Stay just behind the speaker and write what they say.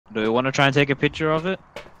Do you want to try and take a picture of it?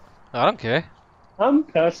 I don't care. I'm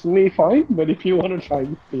personally fine, but if you want to try,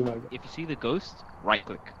 be my guest. If you see the ghost, right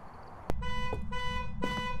click.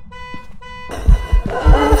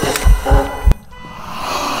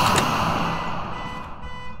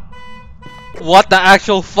 What the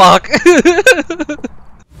actual fuck?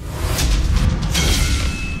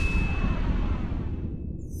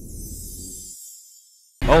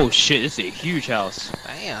 Oh shit, this is a huge house.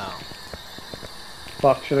 Damn.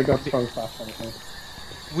 Fuck, should have got strong flashlight.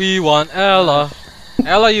 We want Ella.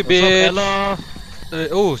 Ella, you What's up, bitch. Ella?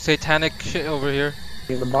 Oh, satanic shit over here.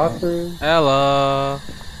 In the bathroom. Ella.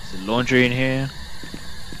 There's laundry in here.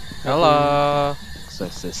 Ella. So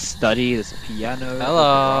it's a study, there's a piano.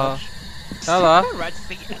 Ella. There's a Ella. garage. Right,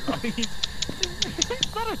 say Ella.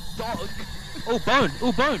 It's not a dog. Oh, bone.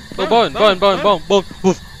 Oh, bone. Oh, bone, bone, bone, bone, bone. Woof,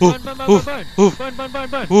 woof, Bone, bone, woof, bone, woof. bone, bone, bone,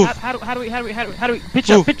 bone. Oof. How do we,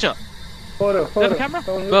 picture. Photo. Do you have a camera?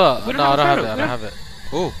 Don't No, We don't I don't have have a it. I photo. don't have it.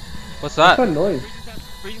 Oh, what's What's that? that noise?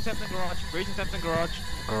 Freezing temps in garage. Freezing temps in garage.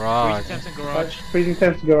 Garage. Freezing temps in garage. Freezing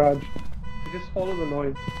temps garage. You just follow the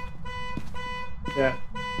noise. Yeah.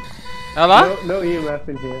 Ella? No EMF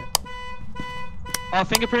in here. Oh,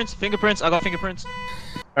 fingerprints. I got fingerprints.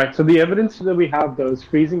 Alright, so the evidence that we have those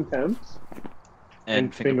freezing temps And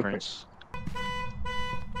And fingerprints.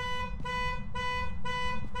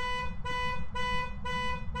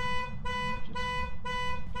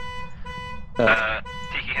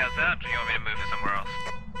 Tiki, how's that? Do you want me to move it somewhere else?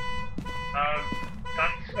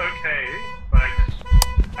 That's okay, but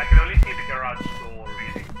I can only see the garage door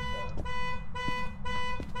reading, so.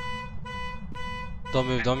 Don't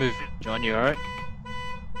move, don't move. John, you alright?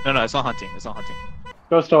 No, it's not hunting.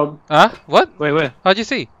 Ghost dog. Huh? What? Wait, where? How'd you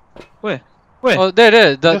see? Where? Oh,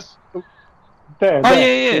 there. Just there. Oh,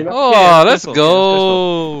 there. yeah. You know? Oh, Yeah, let's crystal.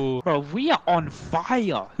 go. Bro, we are on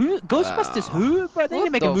fire. Ghostbusters who? Bro, they What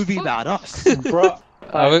didn't make a the movie fuck? about us. Bro,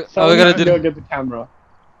 Are we someone gonna has to do- go get the camera.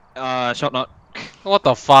 Shot not. What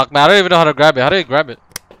the fuck, man? I don't even know how to grab it. How do you grab it?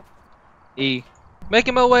 E.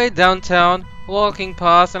 Making my way downtown, walking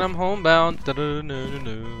past, and I'm homebound. This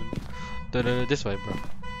way, bro.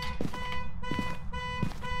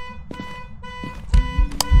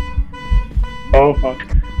 Oh fuck.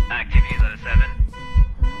 Activities at a 7.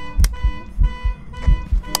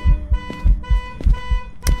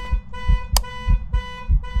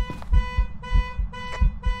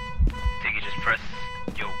 Tiki, just press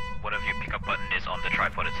your whatever your pickup button is on the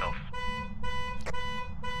tripod itself.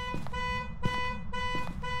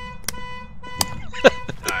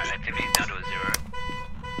 Alright, activities down to a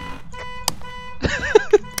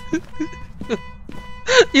 0.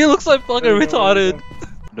 You look so fucking There you go, there you retarded.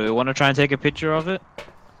 Do you want to try and take a picture of it?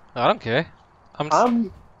 I don't care.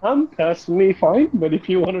 I'm personally fine, but if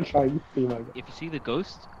you want to try, be my guest. If you see the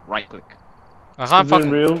ghost, right click. I can't It's been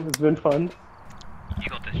fucking. real. It's been fun. You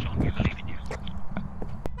got this, Sean. We believe in you.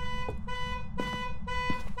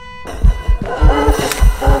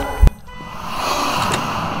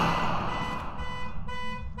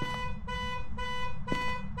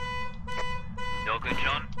 You all good,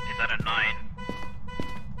 John? Is that a 9?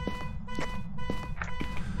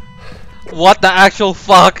 What the actual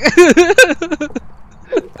fuck?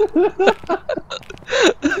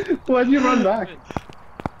 Why'd you run back?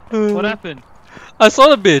 What happened? I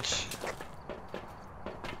saw the bitch.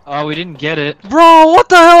 Oh, we didn't get it. Bro, what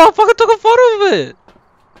the hell? I fucking took a photo of it.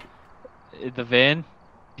 The van?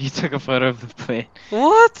 You took a photo of the van.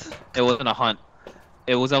 What? It wasn't a hunt.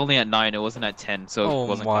 It was only at 9, it wasn't at 10, so it Oh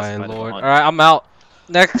wasn't my classified as a lord. hunt. Alright, I'm out.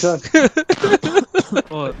 Next.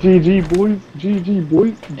 Oh, GG boys. GG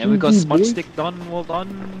boys. and we got GG smudge boys. stick done, well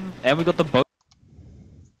done. And we got the boat.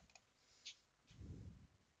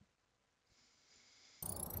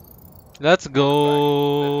 Let's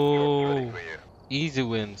go. Easy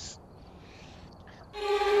wins.